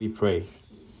We pray.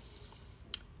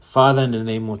 Father, in the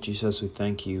name of Jesus, we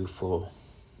thank you for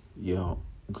your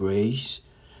grace.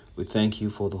 We thank you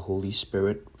for the Holy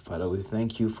Spirit. Father, we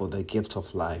thank you for the gift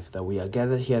of life, that we are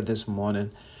gathered here this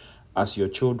morning as your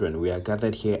children. We are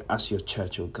gathered here as your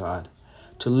church, oh God,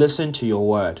 to listen to your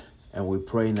word. And we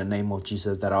pray in the name of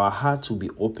Jesus that our hearts will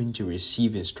be open to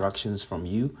receive instructions from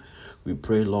you. We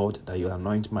pray, Lord, that you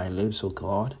anoint my lips, oh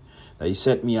God, that you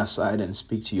set me aside and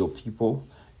speak to your people.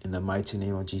 In the mighty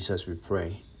name of Jesus, we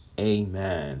pray.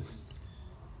 Amen.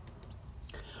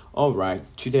 All right,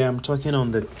 today I'm talking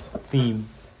on the theme,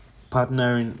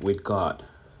 partnering with God.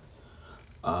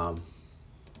 We are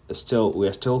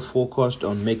still focused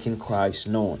on making Christ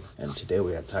known, and today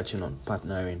we are touching on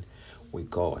partnering with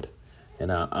God.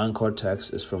 And our anchor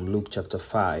text is from Luke chapter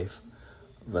 5,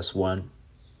 verse 1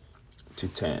 to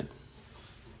 10.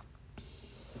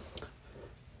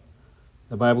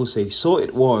 The Bible says, "So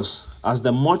it was, as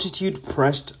the multitude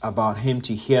pressed about him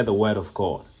to hear the word of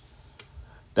God,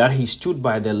 that he stood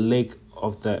by the lake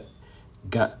of the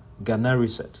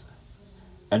Gennesaret,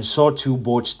 and saw two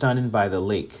boats standing by the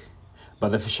lake. But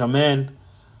the fishermen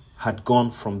had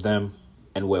gone from them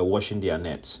and were washing their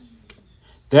nets.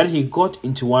 Then he got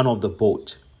into one of the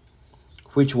boats,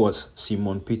 which was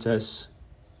Simon's,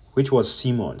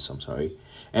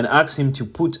 and asked him to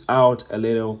put out a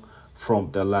little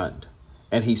from the land.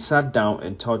 And he sat down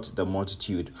and taught the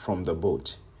multitude from the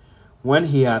boat. When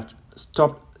he had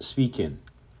stopped speaking,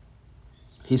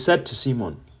 he said to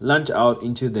Simon, 'Launch out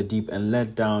into the deep and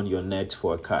let down your net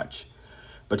for a catch.'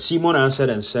 But Simon answered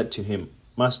and said to him,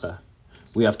 'Master,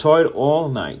 we have toiled all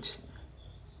night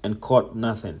and caught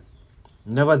nothing.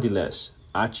 Nevertheless,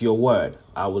 at your word,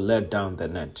 I will let down the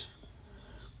net.'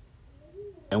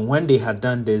 And when they had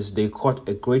done this, they caught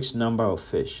a great number of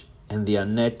fish, and their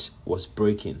net was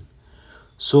breaking.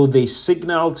 So they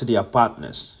signaled to their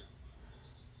partners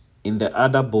in the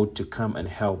other boat to come and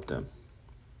help them.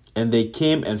 And they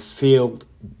came and filled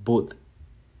both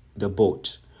the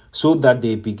boat, so that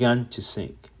they began to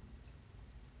sink.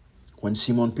 When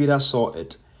Simon Peter saw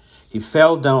it, he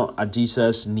fell down at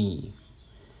Jesus' knee,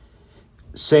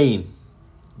 saying,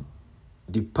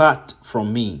 'Depart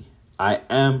from me, I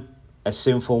am a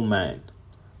sinful man,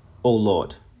 O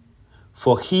Lord.'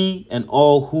 For he and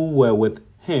all who were with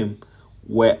him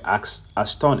were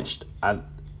astonished at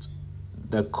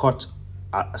the catch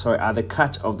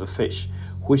of the fish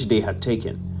which they had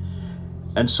taken.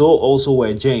 And so also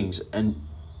were James and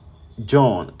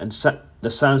John and the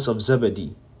sons of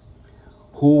Zebedee,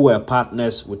 who were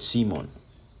partners with Simon.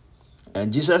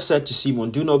 And Jesus said to Simon,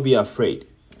 'Do not be afraid.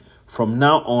 From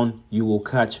now on you will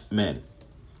catch men.'"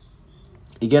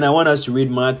 Again, I want us to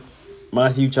read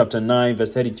Matthew chapter 9,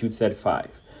 verse 32 to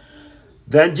 35.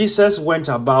 "Then Jesus went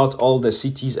about all the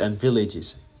cities and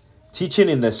villages, teaching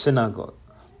in the synagogue,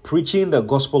 preaching the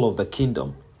gospel of the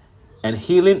kingdom, and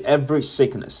healing every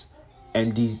sickness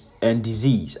and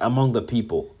disease among the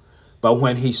people. But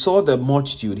when he saw the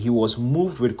multitude, he was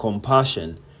moved with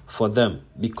compassion for them,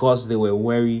 because they were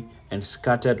weary and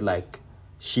scattered like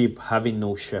sheep having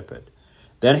no shepherd.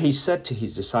 Then he said to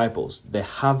his disciples, 'The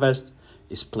harvest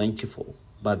is plentiful,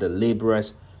 but the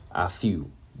laborers are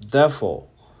few. Therefore,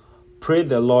 pray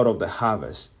the Lord of the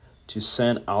harvest to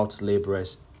send out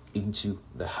laborers into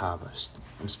the harvest.'"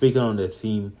 I'm speaking on the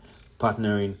theme,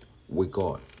 partnering with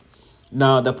God.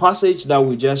 Now, the passage that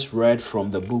we just read from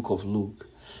the book of Luke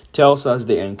tells us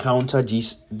an encounter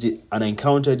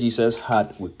Jesus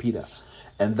had with Peter.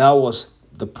 And that was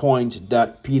the point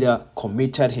that Peter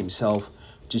committed himself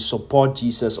to support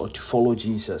Jesus or to follow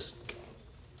Jesus.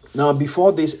 Now,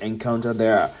 before this encounter,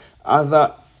 there are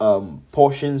other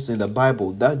portions in the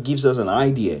Bible that gives us an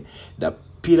idea that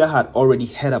Peter had already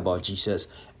heard about Jesus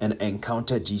and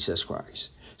encountered Jesus Christ.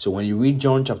 So when you read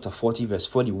John chapter 40, verse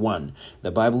 41,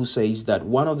 the Bible says that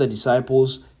one of the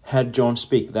disciples heard John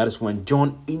speak. That is when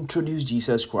John introduced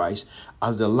Jesus Christ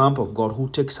as the Lamb of God who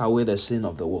takes away the sin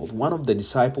of the world. One of the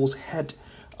disciples heard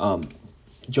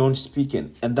John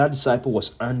speaking, and that disciple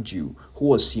was Andrew, who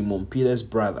was Simon Peter's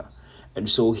brother. And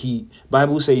so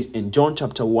Bible says in John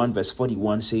chapter 1, verse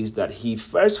 41 says that he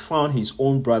first found his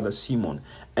own brother Simon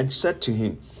and said to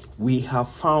him, "We have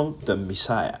found the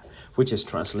Messiah," which is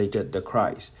translated the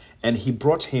Christ. And he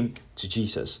brought him to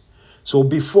Jesus. So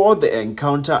before the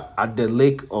encounter at the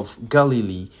lake of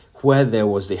Galilee, where there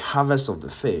was the harvest of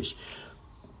the fish,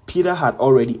 Peter had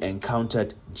already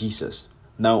encountered Jesus.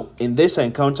 Now, in this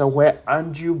encounter where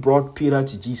Andrew brought Peter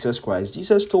to Jesus Christ,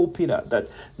 Jesus told Peter that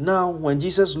now when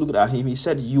Jesus looked at him, he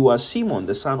said, "You are Simon,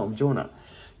 the son of Jonah.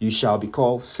 You shall be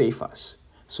called Cephas."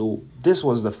 So this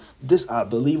I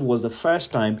believe was the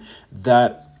first time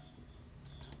that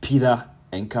Peter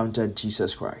encountered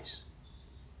Jesus Christ.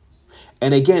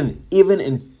 And again, even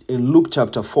in Luke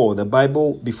chapter 4, the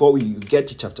Bible, before we get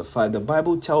to chapter 5, the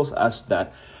Bible tells us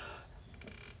that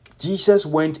Jesus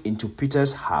went into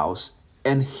Peter's house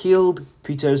and healed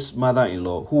Peter's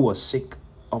mother-in-law who was sick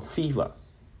of fever.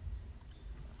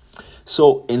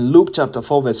 So in Luke chapter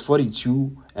 4, verse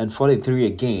 42 and 43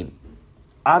 again,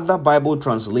 other Bible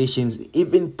translations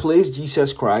even place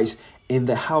Jesus Christ in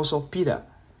the house of Peter.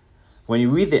 When you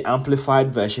read the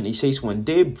Amplified Version, it says, when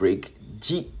daybreak,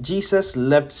 Jesus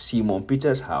left Simon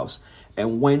Peter's house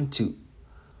and went to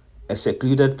a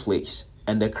secluded place,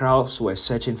 and the crowds were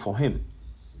searching for him.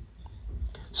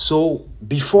 So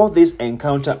before this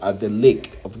encounter at the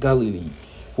Lake of Galilee,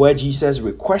 where Jesus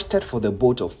requested for the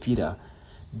boat of Peter,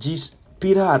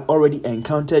 Peter had already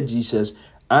encountered Jesus.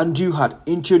 Andrew had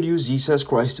introduced Jesus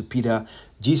Christ to Peter.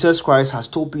 Jesus Christ has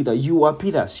told Peter, you are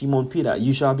Peter, Simon Peter,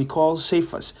 you shall be called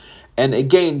Cephas. And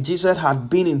again, Jesus had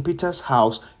been in Peter's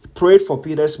house, prayed for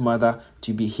Peter's mother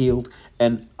to be healed.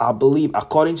 And I believe,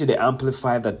 according to the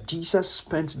Amplified, that Jesus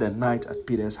spent the night at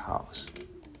Peter's house.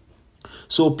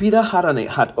 So Peter had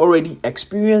already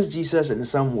experienced Jesus in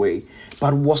some way,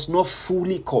 but was not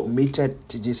fully committed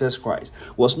to Jesus Christ,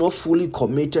 was not fully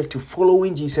committed to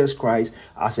following Jesus Christ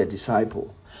as a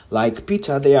disciple. Like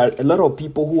Peter, there are a lot of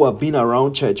people who have been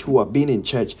around church, who have been in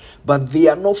church, but they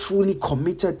are not fully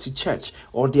committed to church,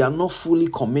 or they are not fully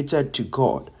committed to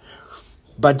God.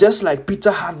 But just like Peter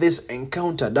had this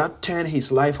encounter that turned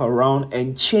his life around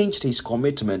and changed his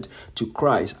commitment to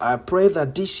Christ, I pray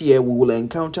that this year we will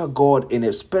encounter God in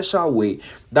a special way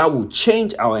that will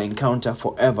change our encounter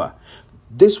forever.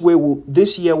 This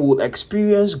year we will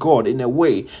experience God in a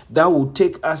way that will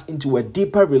take us into a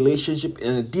deeper relationship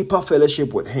and a deeper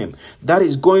fellowship with Him. That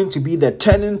is going to be the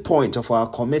turning point of our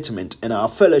commitment and our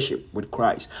fellowship with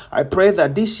Christ. I pray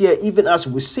that this year, even as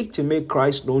we seek to make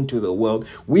Christ known to the world,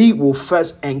 we will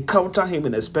first encounter Him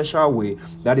in a special way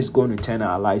that is going to turn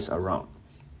our lives around.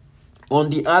 On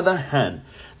the other hand,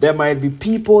 there might be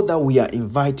people that we are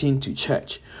inviting to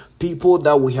church, people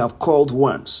that we have called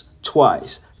once,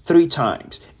 twice, 3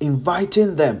 times,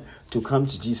 inviting them to come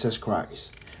to Jesus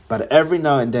Christ. But every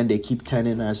now and then they keep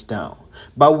turning us down.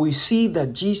 But we see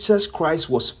that Jesus Christ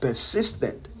was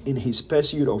persistent in his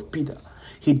pursuit of Peter.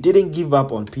 He didn't give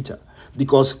up on Peter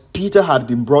because Peter had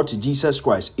been brought to Jesus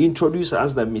Christ, introduced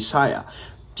as the Messiah.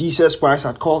 Jesus Christ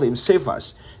had called him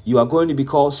Cephas. You are going to be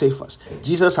called Cephas.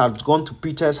 Jesus had gone to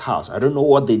Peter's house. I don't know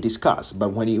what they discussed, but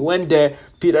when he went there,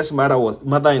 Peter's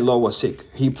mother-in-law was sick.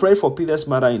 He prayed for Peter's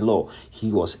mother-in-law.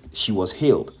 She was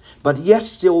healed. But yet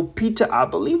still, Peter, I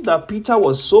believe that Peter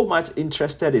was so much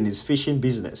interested in his fishing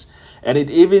business. And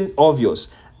it even obvious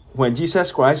when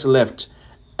Jesus Christ left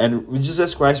and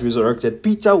Jesus Christ resurrected,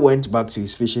 Peter went back to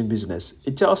his fishing business.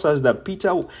 It tells us that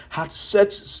Peter had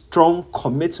such strong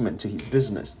commitment to his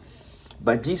business.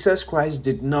 But Jesus Christ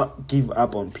did not give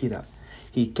up on Peter.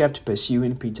 He kept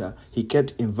pursuing Peter. He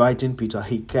kept inviting Peter.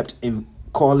 He kept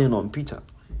calling on Peter.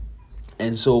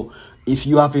 And so, if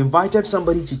you have invited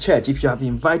somebody to church, if you have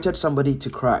invited somebody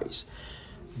to Christ,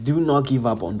 do not give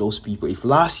up on those people. If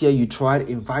last year you tried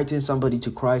inviting somebody to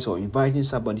Christ or inviting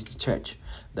somebody to church,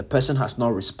 the person has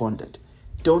not responded,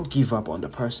 don't give up on the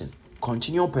person.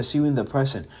 Continue pursuing the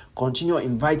person. Continue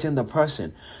inviting the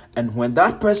person. And when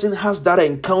that person has that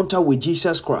encounter with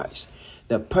Jesus Christ,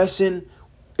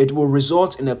 it will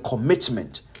result in a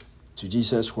commitment to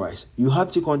Jesus Christ. You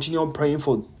have to continue praying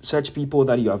for such people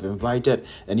that you have invited,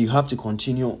 and you have to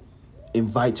continue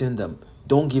inviting them.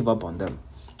 Don't give up on them.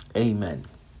 Amen.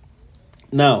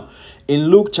 Now, in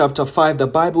Luke chapter 5, the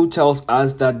Bible tells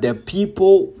us that the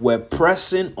people were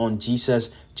pressing on Jesus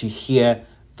to hear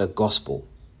the gospel.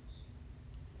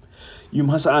 You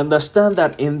must understand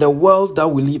that in the world that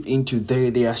we live in today,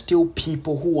 there are still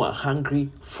people who are hungry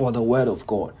for the word of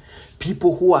God.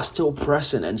 People who are still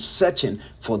pressing and searching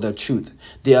for the truth.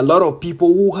 There are a lot of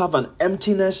people who have an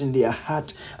emptiness in their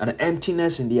heart, an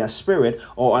emptiness in their spirit,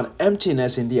 or an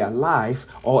emptiness in their life,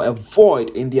 or a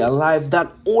void in their life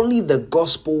that only the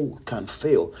gospel can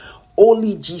fill.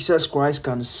 Only Jesus Christ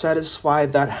can satisfy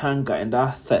that hunger and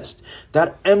that thirst,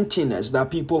 that emptiness that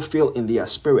people feel in their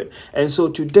spirit. And so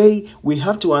today we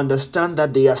have to understand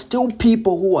that there are still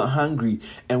people who are hungry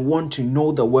and want to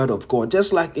know the word of God.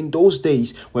 Just like in those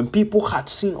days when people had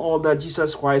seen all that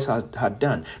Jesus Christ had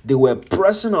done, they were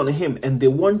pressing on him and they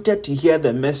wanted to hear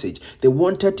the message. They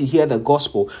wanted to hear the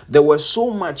gospel. There were so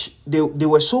much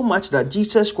that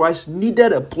Jesus Christ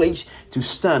needed a place to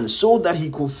stand so that he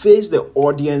could face the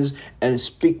audience and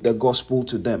speak the gospel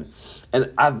to them.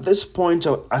 And at this point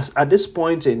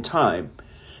in time,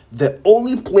 the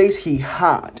only place he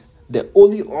had, the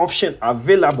only option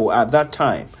available at that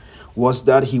time, was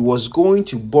that he was going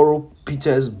to borrow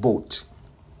Peter's boat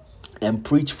and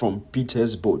preach from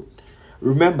Peter's boat.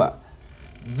 Remember,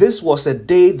 this was a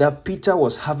day that Peter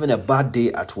was having a bad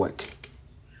day at work.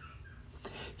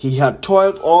 He had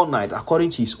toiled all night, according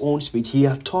to his own speech. He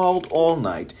had toiled all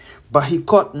night, but he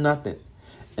caught nothing.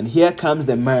 And here comes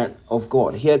the man of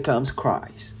God. Here comes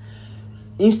Christ.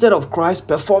 Instead of Christ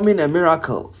performing a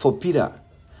miracle for Peter,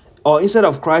 or instead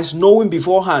of Christ knowing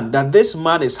beforehand that this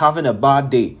man is having a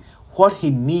bad day, what he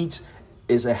needs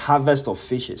is a harvest of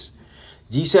fishes.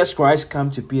 Jesus Christ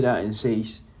comes to Peter and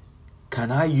says,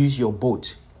 "Can I use your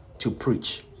boat to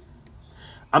preach?"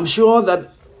 I'm sure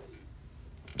that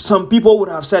some people would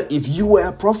have said, if you were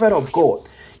a prophet of God,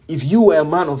 if you were a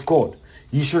man of God,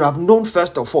 you should have known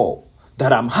first of all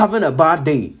that I'm having a bad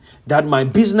day, that my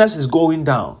business is going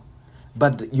down.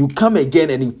 But you come again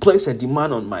and you place a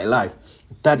demand on my life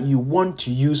that you want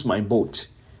to use my boat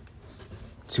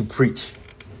to preach.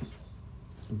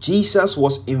 Jesus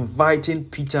was inviting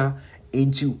Peter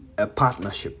into a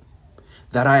partnership,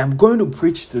 that I am going to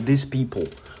preach to these people,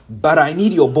 but I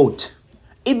need your boat.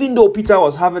 Even though Peter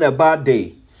was having a bad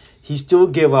day, he still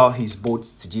gave out his boat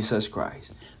to Jesus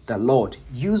Christ. The Lord,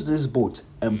 use this boat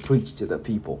and preach to the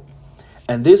people.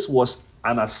 And this was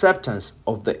an acceptance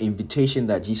of the invitation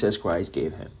that Jesus Christ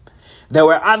gave him. There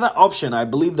were other options. I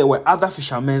believe there were other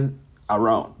fishermen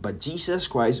around. But Jesus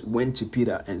Christ went to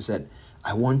Peter and said,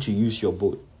 I want to use your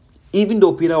boat. Even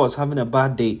though Peter was having a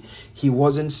bad day, he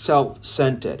wasn't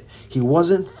self-centered. He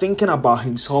wasn't thinking about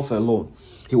himself alone.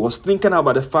 He was thinking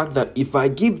about the fact that if I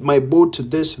give my boat to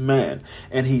this man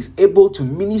and he's able to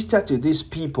minister to these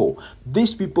people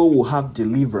will have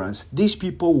deliverance. These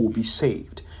people will be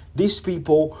saved. These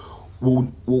people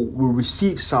will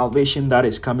receive salvation that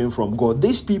is coming from God.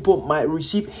 These people might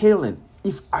receive healing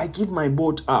if I give my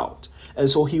boat out. And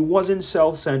so he wasn't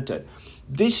self-centered.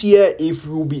 This year, if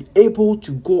we'll be able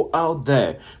to go out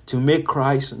there to make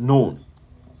Christ known,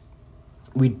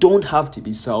 we don't have to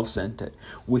be self-centered.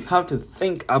 We have to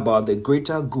think about the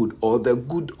greater good, or the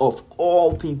good of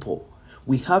all people.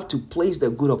 We have to place the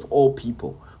good of all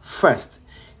people first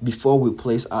before we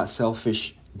place our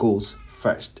selfish goals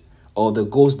first, or the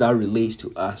goals that relates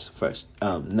to us first,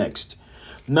 next.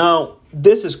 Now,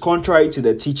 this is contrary to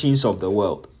the teachings of the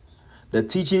world. The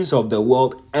teachings of the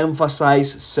world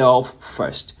emphasize self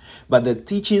first, but the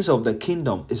teachings of the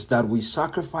kingdom is that we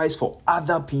sacrifice for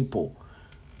other people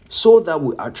so that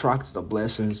we attract the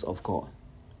blessings of God.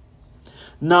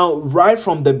 Now, right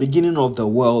from the beginning of the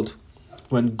world,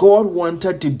 when God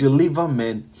wanted to deliver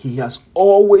men, he has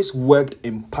always worked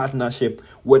in partnership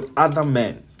with other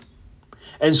men.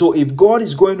 And so if God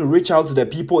is going to reach out to the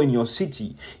people in your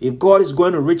city, if God is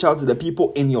going to reach out to the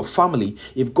people in your family,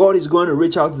 if God is going to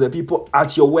reach out to the people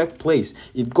at your workplace,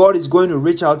 if God is going to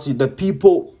reach out to the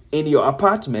people in your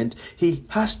apartment, he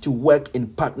has to work in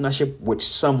partnership with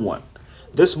someone.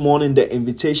 This morning, the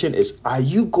invitation is, are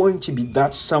you going to be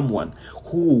that someone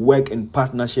who will work in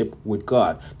partnership with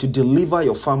God to deliver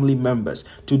your family members,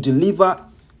 to deliver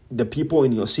the people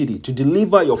in your city, to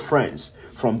deliver your friends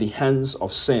from the hands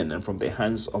of sin and from the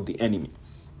hands of the enemy?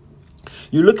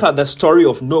 You look at the story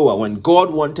of Noah. When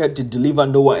God wanted to deliver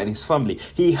Noah and his family,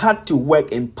 he had to work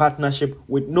in partnership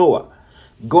with Noah.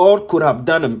 God could have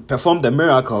done and performed the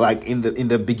miracle like in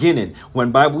the beginning,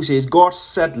 when Bible says God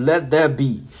said, let there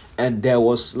be, and there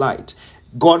was light.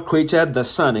 God created the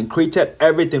sun and created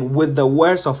everything with the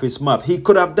words of his mouth. He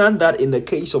could have done that in the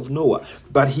case of Noah,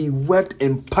 but he worked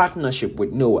in partnership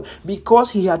with Noah.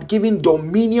 Because he had given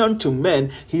dominion to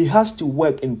men, he has to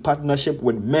work in partnership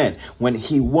with men when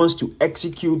he wants to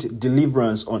execute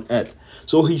deliverance on earth.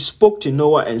 So he spoke to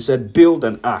Noah and said, build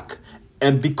an ark.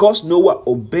 And because Noah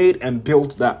obeyed and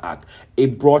built that ark,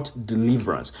 it brought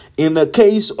deliverance. In the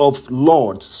case of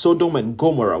Lot, Sodom and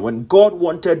Gomorrah, when God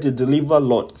wanted to deliver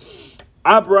Lot,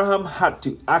 Abraham had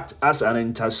to act as an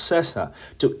intercessor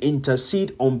to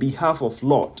intercede on behalf of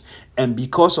Lot. And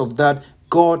because of that,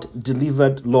 God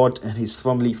delivered Lot and his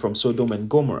family from Sodom and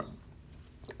Gomorrah.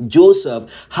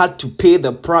 Joseph had to pay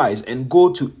the price and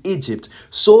go to Egypt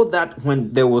so that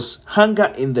when there was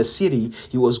hunger in the city,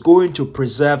 he was going to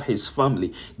preserve his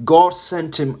family. God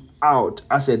sent him out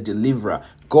as a deliverer.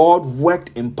 God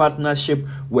worked in partnership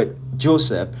with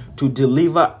Joseph to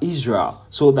deliver Israel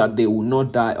so that they would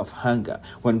not die of hunger.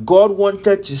 When God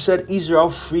wanted to set Israel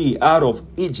free out of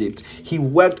Egypt, he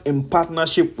worked in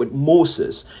partnership with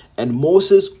Moses. And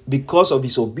Moses, because of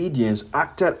his obedience,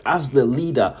 acted as the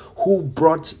leader who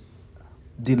brought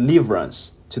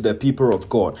deliverance to the people of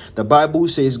God. The Bible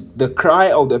says the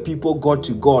cry of the people got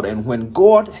to God, and when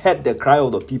God heard the cry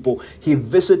of the people, he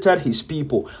visited his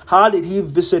people. How did he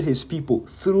visit his people?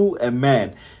 Through a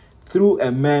man, through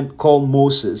a man called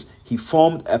Moses, he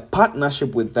formed a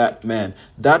partnership with that man.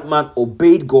 That man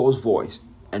obeyed God's voice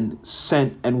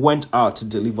and went out to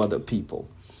deliver the people.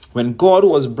 When God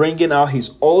was bringing out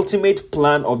his ultimate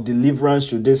plan of deliverance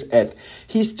to this earth,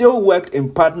 he still worked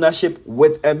in partnership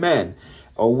with a man,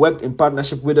 or worked in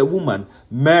partnership with a woman,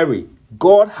 Mary.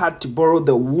 God had to borrow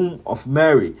the womb of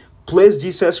Mary, place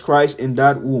Jesus Christ in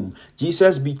that womb.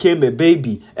 Jesus became a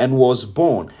baby and was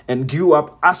born and grew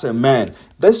up as a man.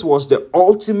 This was the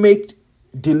ultimate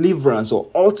deliverance or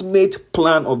ultimate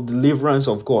plan of deliverance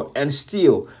of God. And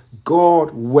still,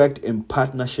 God worked in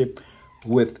partnership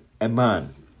with a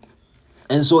man.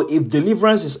 And so if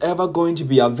deliverance is ever going to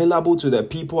be available to the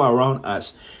people around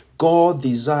us, God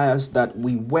desires that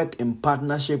we work in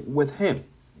partnership with him.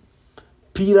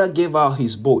 Peter gave out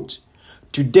his boat.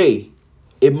 Today,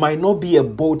 it might not be a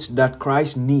boat that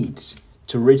Christ needs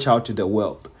to reach out to the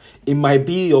world. It might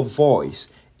be your voice.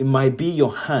 It might be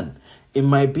your hand. It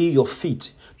might be your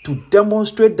feet to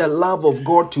demonstrate the love of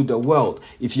God to the world.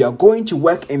 If you are going to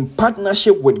work in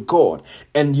partnership with God,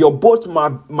 and your boat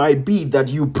might be that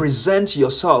you present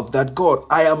yourself that God,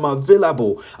 I am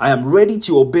available. I am ready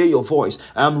to obey your voice.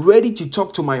 I am ready to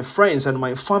talk to my friends and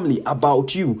my family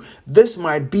about you. This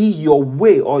might be your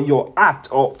way or your act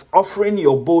of offering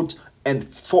your boat and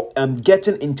for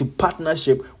getting into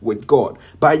partnership with God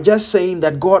by just saying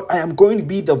that, God, I am going to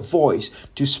be the voice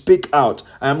to speak out.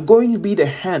 I am going to be the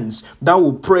hands that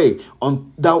will pray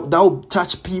that will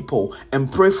touch people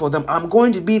and pray for them. I'm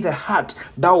going to be the heart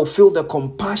that will feel the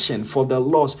compassion for the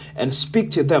lost and speak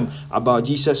to them about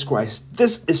Jesus Christ.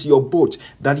 This is your boat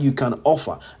that you can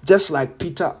offer. Just like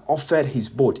Peter offered his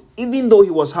boat. Even though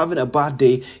he was having a bad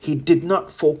day, he did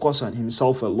not focus on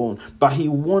himself alone, but he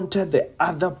wanted the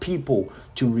other people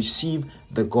to receive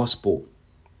the gospel.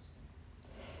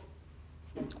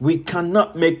 We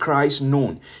cannot make Christ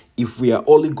known if we are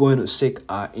only going to seek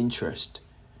our interest.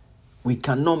 We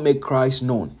cannot make Christ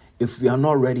known if we are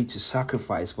not ready to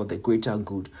sacrifice for the greater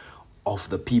good of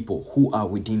the people who are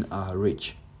within our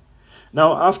reach.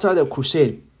 Now, after the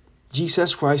crusade,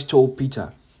 Jesus Christ told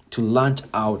Peter to launch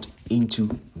out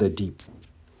into the deep.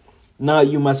 Now,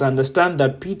 you must understand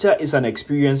that Peter is an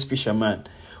experienced fisherman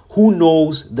who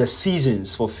knows the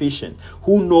seasons for fishing,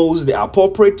 who knows the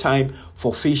appropriate time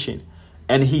for fishing.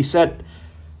 And he said,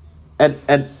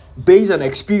 and based on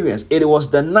experience, it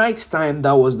was the night time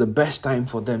that was the best time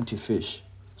for them to fish.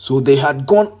 So they had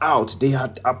gone out, they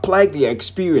had applied their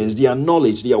experience, their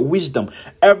knowledge, their wisdom,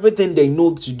 everything they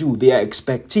know to do, their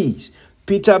expertise.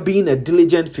 Peter, being a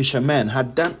diligent fisherman,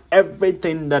 had done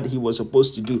everything that he was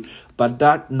supposed to do. But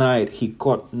that night, he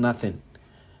caught nothing.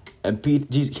 And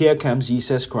here comes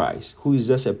Jesus Christ, who is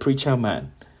just a preacher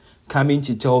man, coming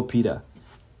to tell Peter,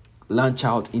 launch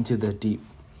out into the deep.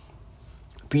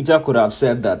 Peter could have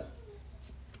said that,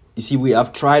 you see, we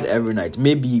have tried every night.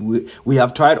 Maybe we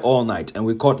have tried all night and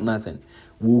we caught nothing.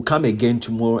 We'll come again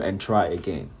tomorrow and try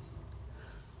again.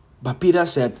 But Peter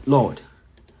said, Lord,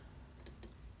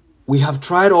 we have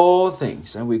tried all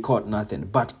things and we caught nothing,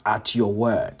 but at your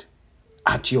word.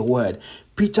 At your word.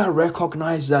 Peter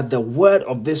recognized that the word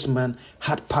of this man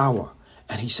had power.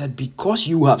 And he said, because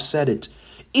you have said it,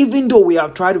 even though we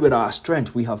have tried with our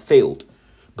strength, we have failed.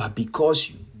 But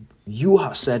because you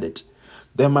have said it,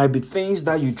 there might be things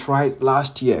that you tried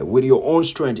last year with your own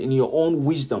strength, in your own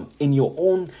wisdom, in your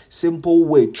own simple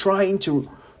way, trying to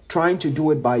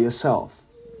do it by yourself.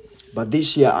 But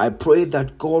this year, I pray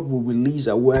that God will release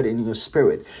a word in your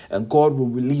spirit and God will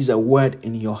release a word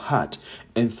in your heart.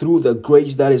 And through the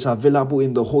grace that is available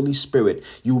in the Holy Spirit,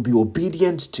 you will be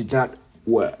obedient to that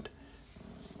word.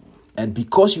 And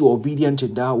because you are obedient to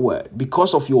that word,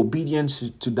 because of your obedience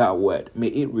to that word, may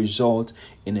it result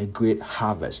in a great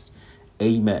harvest.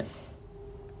 Amen.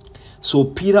 So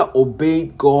Peter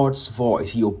obeyed God's voice.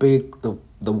 He obeyed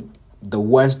the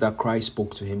words that Christ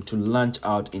spoke to him to launch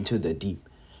out into the deep.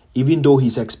 Even though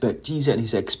his expertise and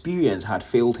his experience had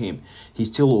failed him, he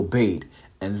still obeyed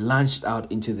and launched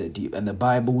out into the deep. And the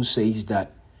Bible says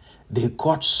that they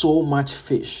caught so much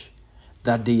fish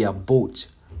that their boat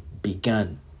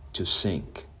began to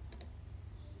sink.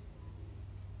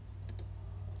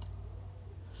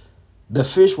 The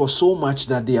fish was so much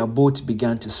that their boat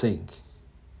began to sink.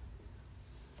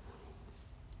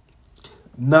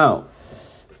 Now,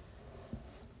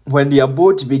 when their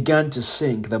boat began to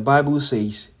sink, the Bible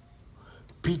says,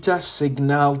 Peter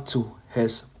signaled to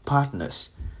his partners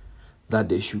that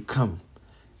they should come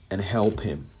and help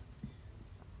him.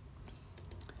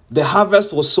 The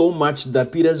harvest was so much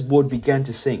that Peter's boat began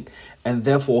to sink, and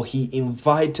therefore he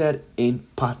invited in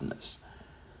partners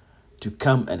to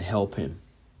come and help him.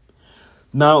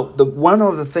 Now, one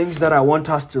of the things that I want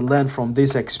us to learn from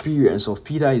this experience of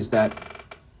Peter is that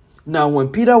now when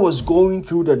Peter was going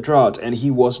through the drought and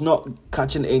he was not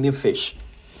catching any fish,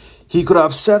 he could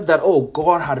have said that, oh,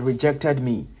 God had rejected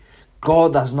me.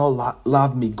 God does not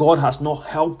love me. God has not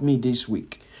helped me this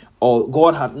week. Or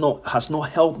God has not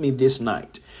helped me this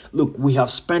night. Look, we have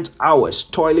spent hours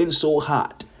toiling so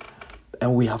hard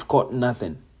and we have caught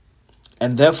nothing.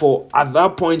 And therefore, at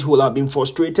that point, he would have been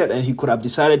frustrated and he could have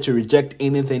decided to reject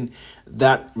anything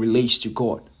that relates to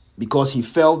God. Because he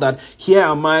felt that here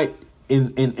am I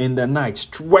in the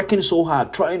night, working so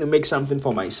hard, trying to make something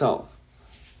for myself.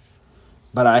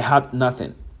 But I had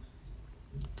nothing.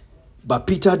 But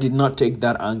Peter did not take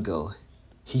that angle.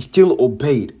 He still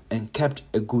obeyed and kept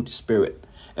a good spirit.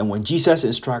 And when Jesus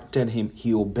instructed him,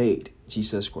 he obeyed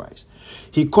Jesus Christ.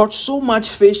 He caught so much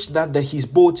fish that his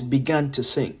boat began to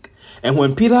sink. And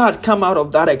when Peter had come out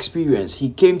of that experience, he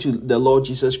came to the Lord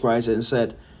Jesus Christ and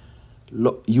said,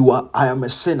 I am a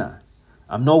sinner.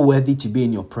 I'm not worthy to be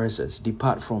in your presence.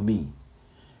 Depart from me.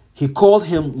 He called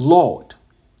him Lord.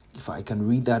 If I can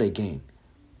read that again.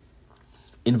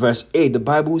 In verse 8, the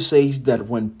Bible says that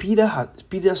when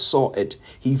Peter saw it,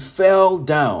 he fell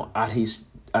down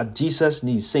at Jesus'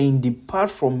 knees, saying,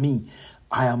 Depart from me.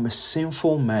 I am a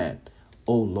sinful man,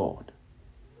 O Lord.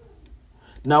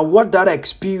 Now, what that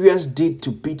experience did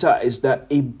to Peter is that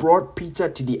it brought Peter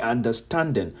to the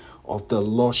understanding of the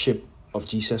Lordship of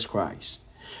Jesus Christ.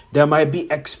 There might be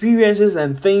experiences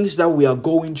and things that we are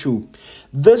going through.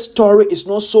 This story is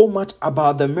not so much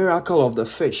about the miracle of the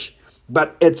fish,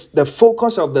 but it's the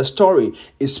focus of the story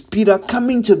is Peter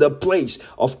coming to the place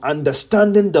of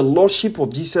understanding the Lordship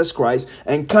of Jesus Christ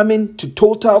and coming to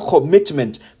total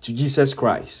commitment to Jesus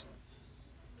Christ.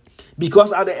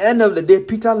 Because at the end of the day,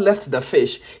 Peter left the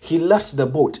fish, he left the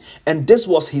boat, and this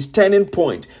was his turning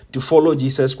point to follow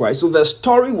Jesus Christ. So the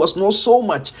story was not so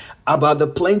much about the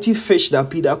plenty fish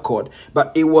that Peter caught,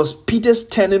 but it was Peter's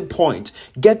turning point,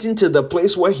 getting to the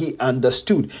place where he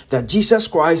understood that Jesus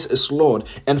Christ is Lord.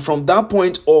 And from that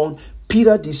point on,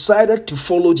 Peter decided to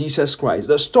follow Jesus Christ.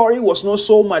 The story was not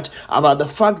so much about the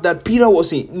fact that Peter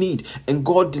was in need and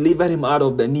God delivered him out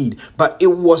of the need, but it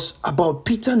was about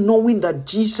Peter knowing that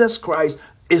Jesus Christ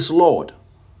is Lord.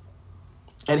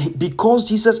 And because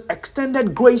Jesus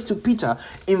extended grace to Peter,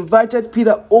 invited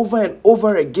Peter over and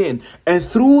over again, and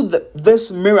through this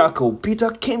miracle,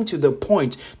 Peter came to the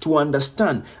point to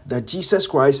understand that Jesus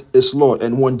Christ is Lord.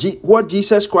 And what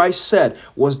Jesus Christ said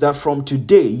was that from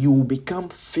today you will become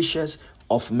fishers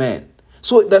of men.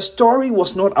 So the story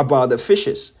was not about the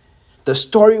fishes. The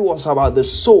story was about the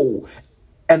soul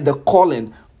and the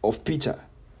calling of Peter.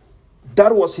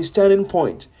 That was his turning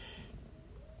point.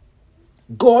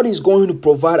 God is going to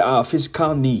provide our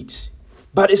physical needs.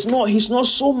 But he's not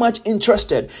so much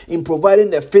interested in providing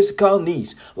the physical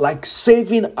needs like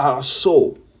saving our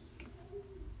soul.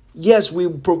 Yes, we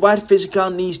provide physical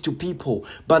needs to people,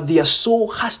 but their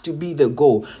soul has to be the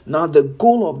goal. Now, the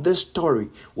goal of this story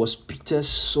was Peter's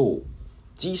soul.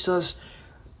 This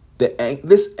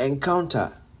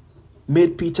encounter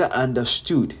made Peter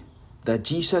understood that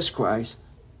Jesus Christ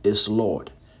is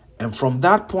Lord. And from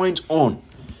that point on,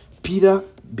 Peter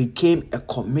became a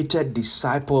committed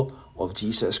disciple of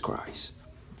Jesus Christ.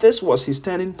 This was his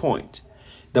turning point.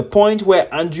 The point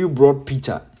where Andrew brought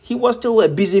Peter. He was still a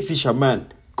busy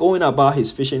fisherman going about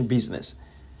his fishing business.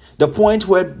 The point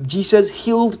where Jesus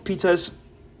healed Peter's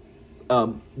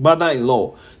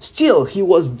mother-in-law. Still, he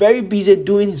was very busy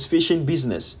doing his fishing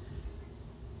business.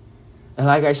 And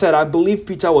like I said, I believe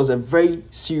Peter was a very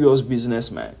serious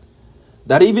businessman.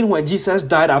 That even when Jesus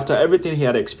died after everything he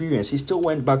had experienced, he still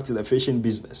went back to the fishing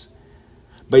business.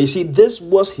 But you see, this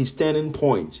was his turning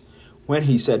point when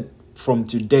he said, from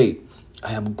today,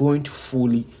 I am going to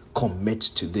fully commit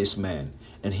to this man.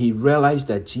 And he realized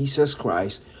that Jesus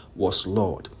Christ was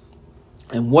Lord.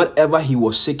 And whatever he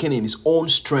was seeking in his own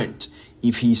strength,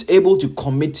 if he is able to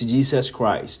commit to Jesus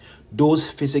Christ, those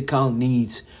physical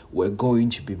needs were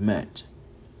going to be met.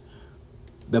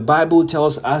 The Bible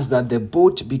tells us that the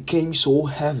boat became so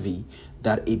heavy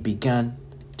that it began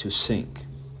to sink.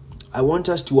 I want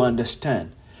us to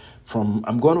understand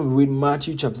I'm going to read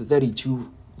Matthew chapter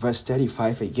 32, verse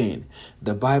 35 again.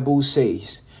 The Bible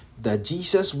says that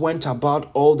Jesus went about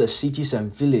all the cities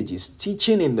and villages,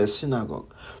 teaching in the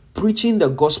synagogue, preaching the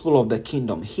gospel of the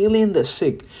kingdom, healing the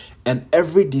sick and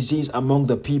every disease among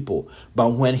the people.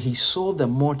 But when he saw the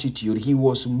multitude, he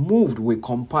was moved with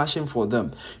compassion for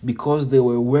them, because they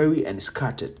were weary and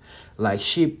scattered, like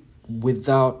sheep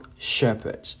without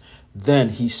shepherds. Then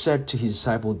he said to his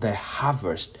disciples, the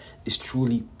harvest is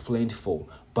truly plentiful,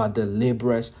 but the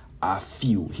laborers are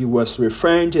few. He was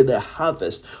referring to the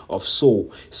harvest of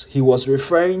souls. He was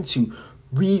referring to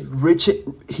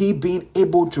he being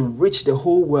able to reach the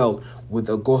whole world with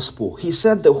the gospel. He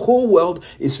said the whole world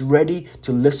is ready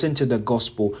to listen to the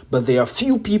gospel, but there are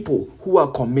few people who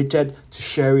are committed to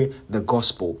sharing the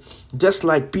gospel. Just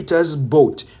like Peter's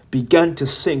boat began to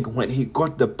sink when he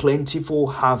got the plentiful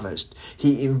harvest,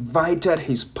 he invited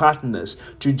his partners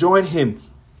to join him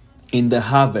in the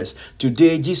harvest.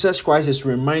 Today, Jesus Christ is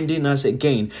reminding us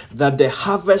again that the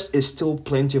harvest is still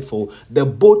plentiful. The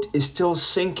boat is still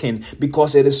sinking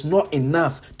because it is not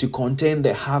enough to contain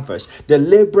the harvest. The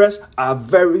laborers are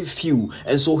very few,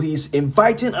 and so he's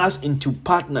inviting us into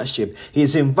partnership.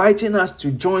 He's inviting us to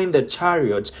join the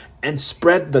chariots and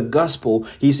spread the gospel.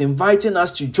 He's inviting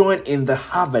us to join in the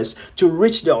harvest, to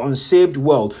reach the unsaved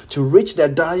world, to reach the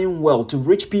dying world, to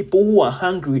reach people who are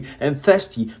hungry and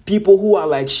thirsty, people who are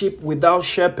like sheep without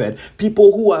shepherd,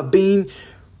 people who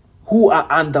are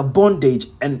under bondage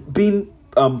and being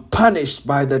punished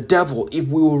by the devil. If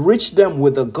we will reach them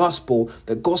with the gospel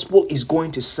is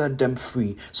going to set them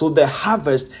free. So the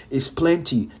harvest is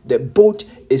plenty. The boat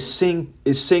is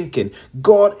sinking.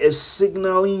 God is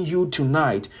signaling you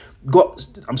tonight.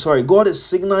 God is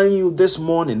signaling you this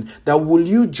morning that will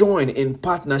you join in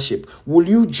partnership? Will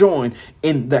you join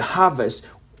in the harvest?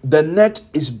 The net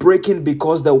is breaking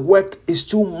because the work is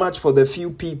too much for the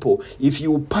few people. If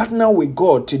you partner with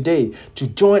God today to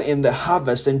join in the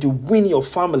harvest and to win your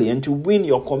family and to win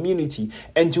your community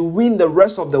and to win the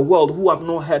rest of the world who have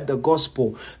not heard the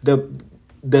gospel,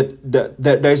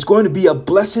 there's going to be a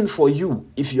blessing for you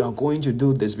if you are going to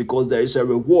do this, because there is a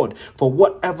reward for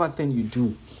whatever thing you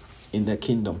do in the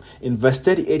kingdom. In verse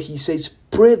 38, he says,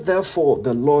 "Pray therefore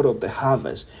the Lord of the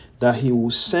harvest that he will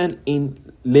send in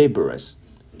laborers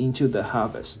into the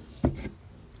harvest."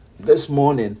 This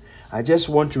morning, I just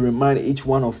want to remind each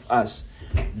one of us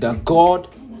that God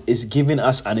is giving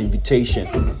us an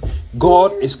invitation.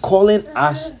 God is calling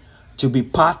us to be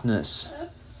partners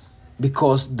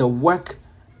because the work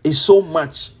is so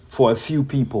much for a few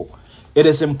people. It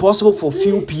is impossible for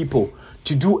few people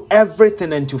to do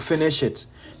everything and to finish it,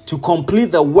 to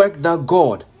complete the work that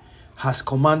God has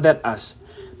commanded us.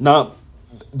 Now,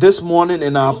 this morning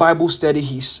in our Bible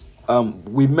study,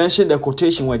 we mentioned a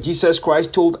quotation where Jesus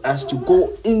Christ told us to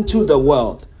go into the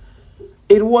world.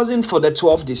 It wasn't for the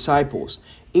 12 disciples.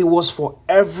 It was for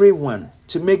everyone,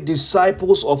 to make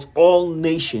disciples of all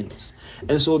nations.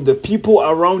 And so the people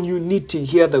around you need to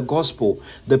hear the gospel.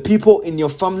 The people in your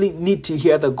family need to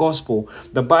hear the gospel.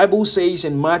 The Bible says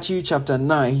in Matthew chapter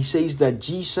 9, he says that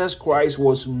Jesus Christ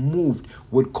was moved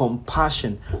with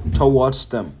compassion towards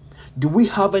them. Do we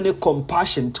have any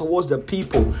compassion towards the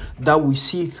people that we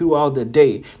see throughout the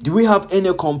day? Do we have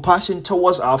any compassion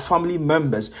towards our family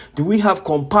members? Do we have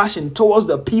compassion towards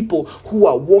the people who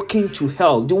are walking to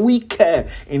hell? Do we care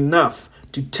enough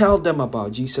to tell them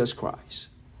about Jesus Christ?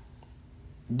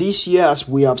 This year, as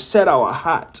we have set our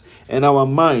heart and our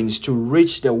minds to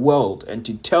reach the world and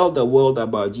to tell the world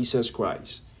about Jesus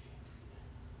Christ,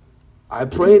 I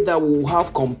pray that we will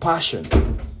have compassion.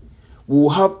 We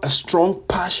will have a strong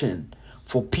passion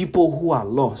for people who are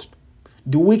lost.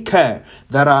 Do we care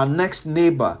that our next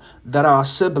neighbor, that our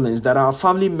siblings, that our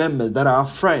family members, that our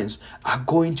friends are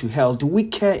going to hell? Do we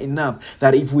care enough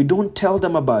that if we don't tell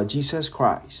them about Jesus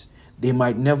Christ, they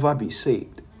might never be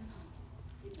saved?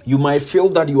 You might feel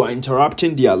that you are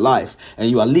interrupting their life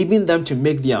and you are leaving them to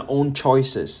make their own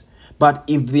choices. But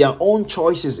if their own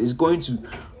choices it's going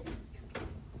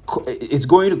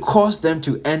to cause them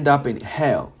to end up in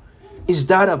hell, is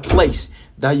that a place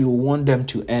that you want them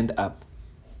to end up?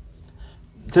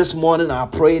 This morning, I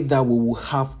pray that we will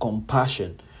have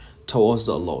compassion towards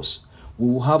the lost. We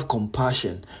will have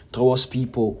compassion towards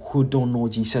people who don't know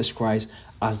Jesus Christ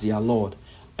as their Lord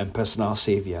and personal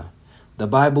Savior. The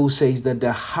Bible says that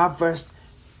the harvest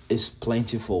is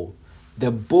plentiful. The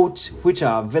boats which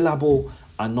are available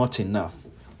are not enough.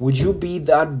 Would you be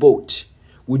that boat?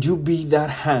 Would you be that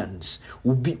hands?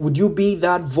 Would you be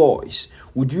that voice?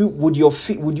 Would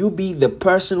you be the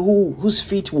person whose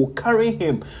feet will carry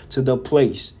him to the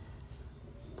place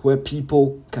where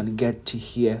people can get to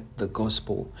hear the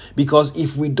gospel? Because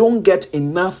if we don't get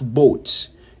enough boats,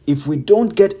 if we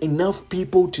don't get enough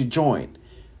people to join,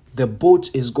 the boat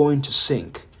is going to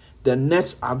sink. The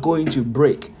nets are going to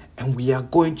break, and we are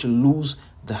going to lose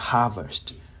the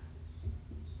harvest.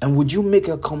 And would you make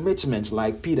a commitment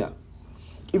like Peter?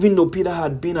 Even though Peter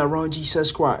had been around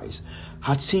Jesus Christ,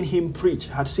 had seen him preach,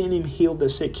 had seen him heal the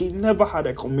sick, he never had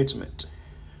a commitment.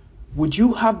 Would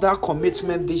you have that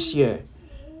commitment this year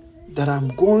that I'm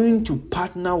going to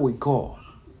partner with God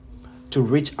to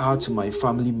reach out to my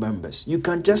family members. You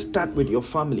can just start with your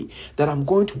family, that I'm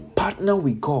going to partner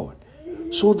with God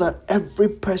so that every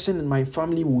person in my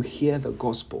family will hear the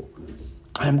gospel.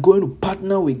 I'm going to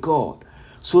partner with God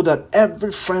so that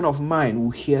every friend of mine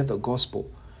will hear the gospel.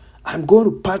 I'm going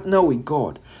to partner with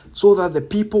God so that the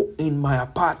people in my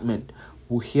apartment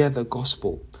will hear the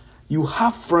gospel. You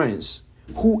have friends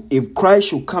who, if Christ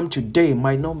should come today,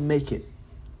 might not make it.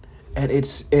 And it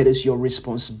is your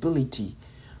responsibility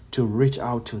to reach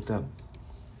out to them,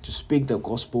 to speak the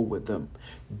gospel with them.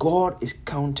 God is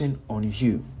counting on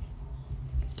you.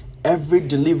 Every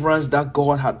deliverance that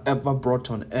God had ever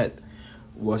brought on earth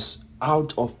was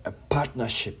out of a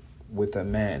partnership with a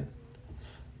man.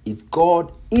 If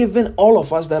God, even all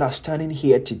of us that are standing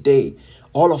here today,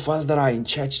 all of us that are in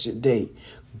church today,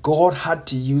 God had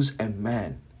to use a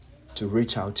man to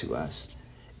reach out to us.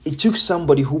 It took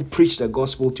somebody who preached the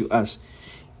gospel to us.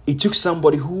 It took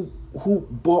somebody who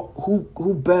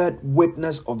bear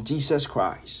witness of Jesus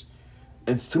Christ.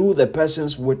 And through the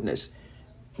person's witness,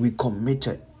 we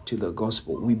committed to the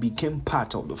gospel. We became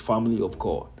part of the family of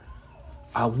God.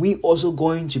 Are we also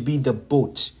going to be the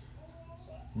boat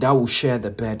that will share the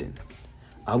burden?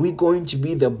 Are we going to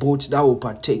be the boat that will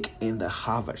partake in the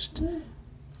harvest?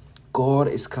 God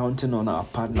is counting on our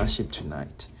partnership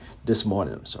this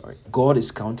morning. God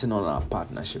is counting on our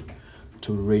partnership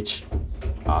to reach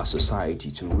our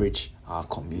society, to reach our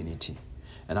community.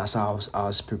 And as I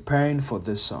was preparing for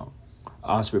this song,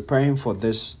 I was preparing for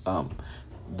this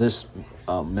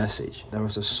message, there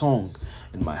was a song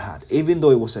in my heart. Even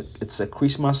though it's a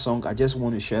Christmas song, I just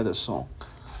want to share the song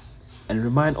and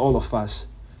remind all of us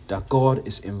that God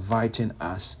is inviting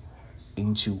us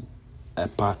into a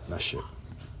partnership.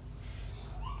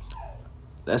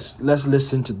 Let's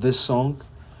listen to this song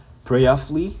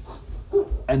prayerfully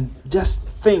and just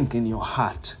think in your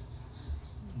heart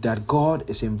that God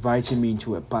is inviting me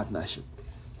into a partnership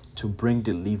to bring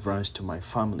deliverance to my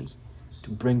family, to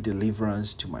bring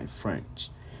deliverance to my friends.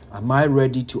 Am I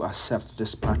ready to accept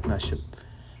this partnership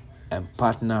and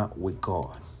partner with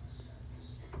God?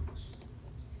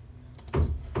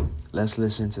 Let's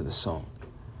listen to the song.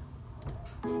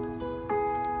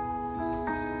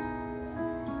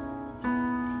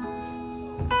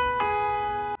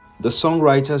 The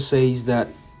songwriter says that,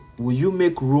 will you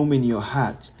make room in your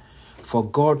heart for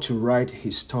God to write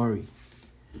his story?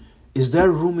 Is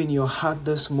there room in your heart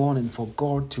this morning for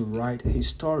God to write his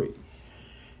story?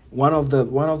 One of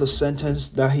the sentence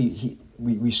that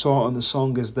we saw on the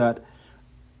song is that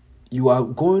you are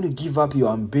going to give up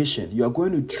your ambition. You are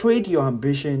going to trade your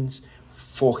ambitions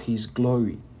for his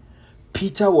glory.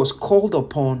 Peter was called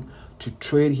upon to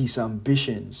trade his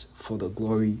ambitions for the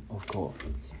glory of God.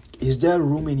 Is there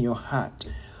room in your heart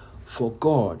for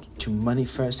God to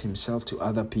manifest himself to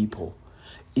other people?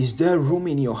 Is there room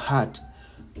in your heart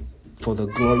for the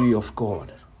glory of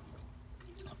God?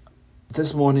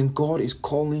 This morning, God is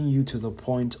calling you to the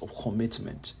point of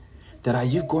commitment. That are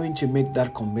you going to make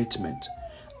that commitment?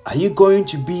 Are you going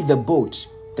to be the boat,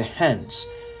 the hands,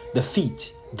 the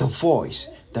feet, the voice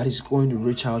that is going to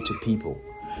reach out to people?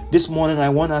 This morning, I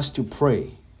want us to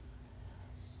pray.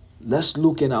 Let's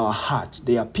look in our hearts.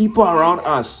 There are people around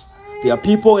us. There are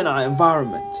people in our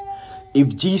environment.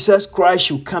 If Jesus Christ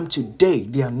should come today,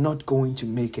 they are not going to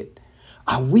make it.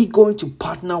 Are we going to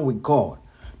partner with God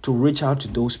to reach out to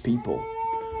those people?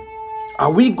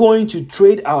 Are we going to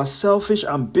trade our selfish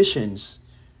ambitions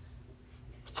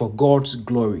for God's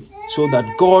glory so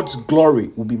that God's glory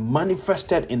will be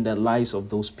manifested in the lives of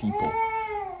those people?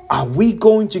 Are we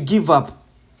going to give up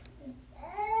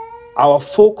our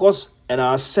focus and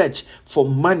our search for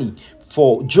money,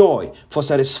 for joy, for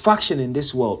satisfaction in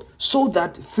this world, so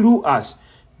that through us,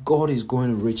 God is going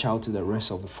to reach out to the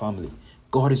rest of the family?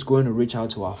 God is going to reach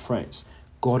out to our friends.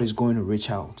 God is going to reach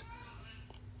out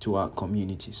to our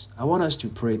communities. I want us to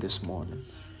pray this morning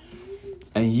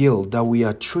and yield that we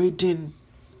are trading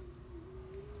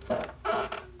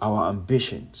our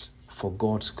ambitions for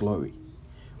God's glory.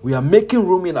 We are making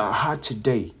room in our heart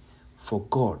today for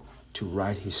God to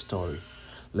write his story.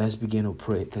 Let's begin to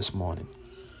pray this morning.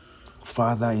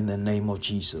 Father, in the name of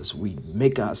Jesus, we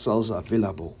make ourselves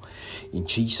available in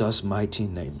Jesus' mighty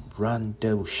name.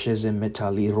 Rando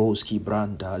Shezemetali Roski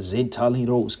Branda Zentali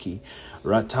Roski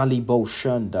Ratali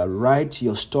Boshanda. Write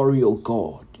your story, O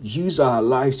God. use our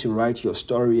lives to write your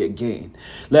story again.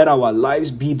 Let our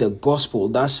lives be the gospel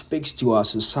that speaks to our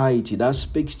society, that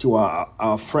speaks to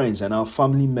our friends and our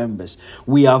family members.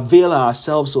 We avail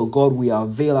ourselves, oh God, we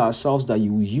avail ourselves that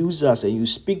you use us and you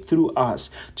speak through us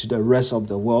to the rest of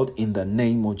the world in the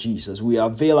name of Jesus. We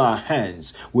avail our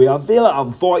hands, we avail our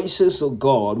voices, oh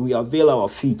God, we avail our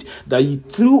feet, that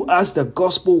through us the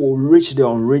gospel will reach the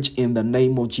unreached in the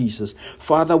name of Jesus.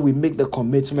 Father, we make the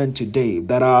commitment today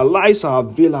that our lives are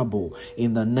available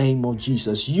in the name of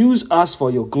Jesus. Use us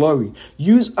for your glory.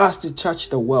 Use us to touch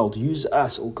the world. Use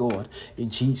us, oh God. In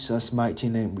Jesus' mighty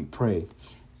name we pray.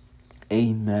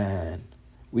 Amen.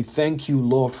 We thank you,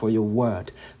 Lord, for your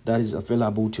word that is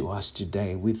available to us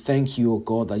today. We thank you, O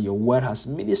God, that your word has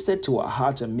ministered to our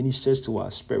heart and ministers to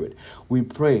our spirit. We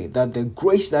pray that the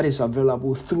grace that is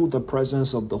available through the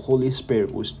presence of the Holy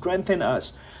Spirit will strengthen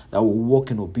us, that will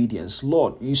walk in obedience.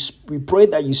 Lord, we pray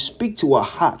that you speak to our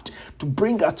heart to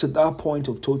bring us to that point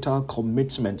of total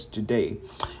commitment today.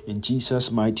 In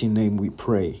Jesus' mighty name we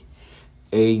pray.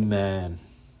 Amen.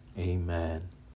 Amen.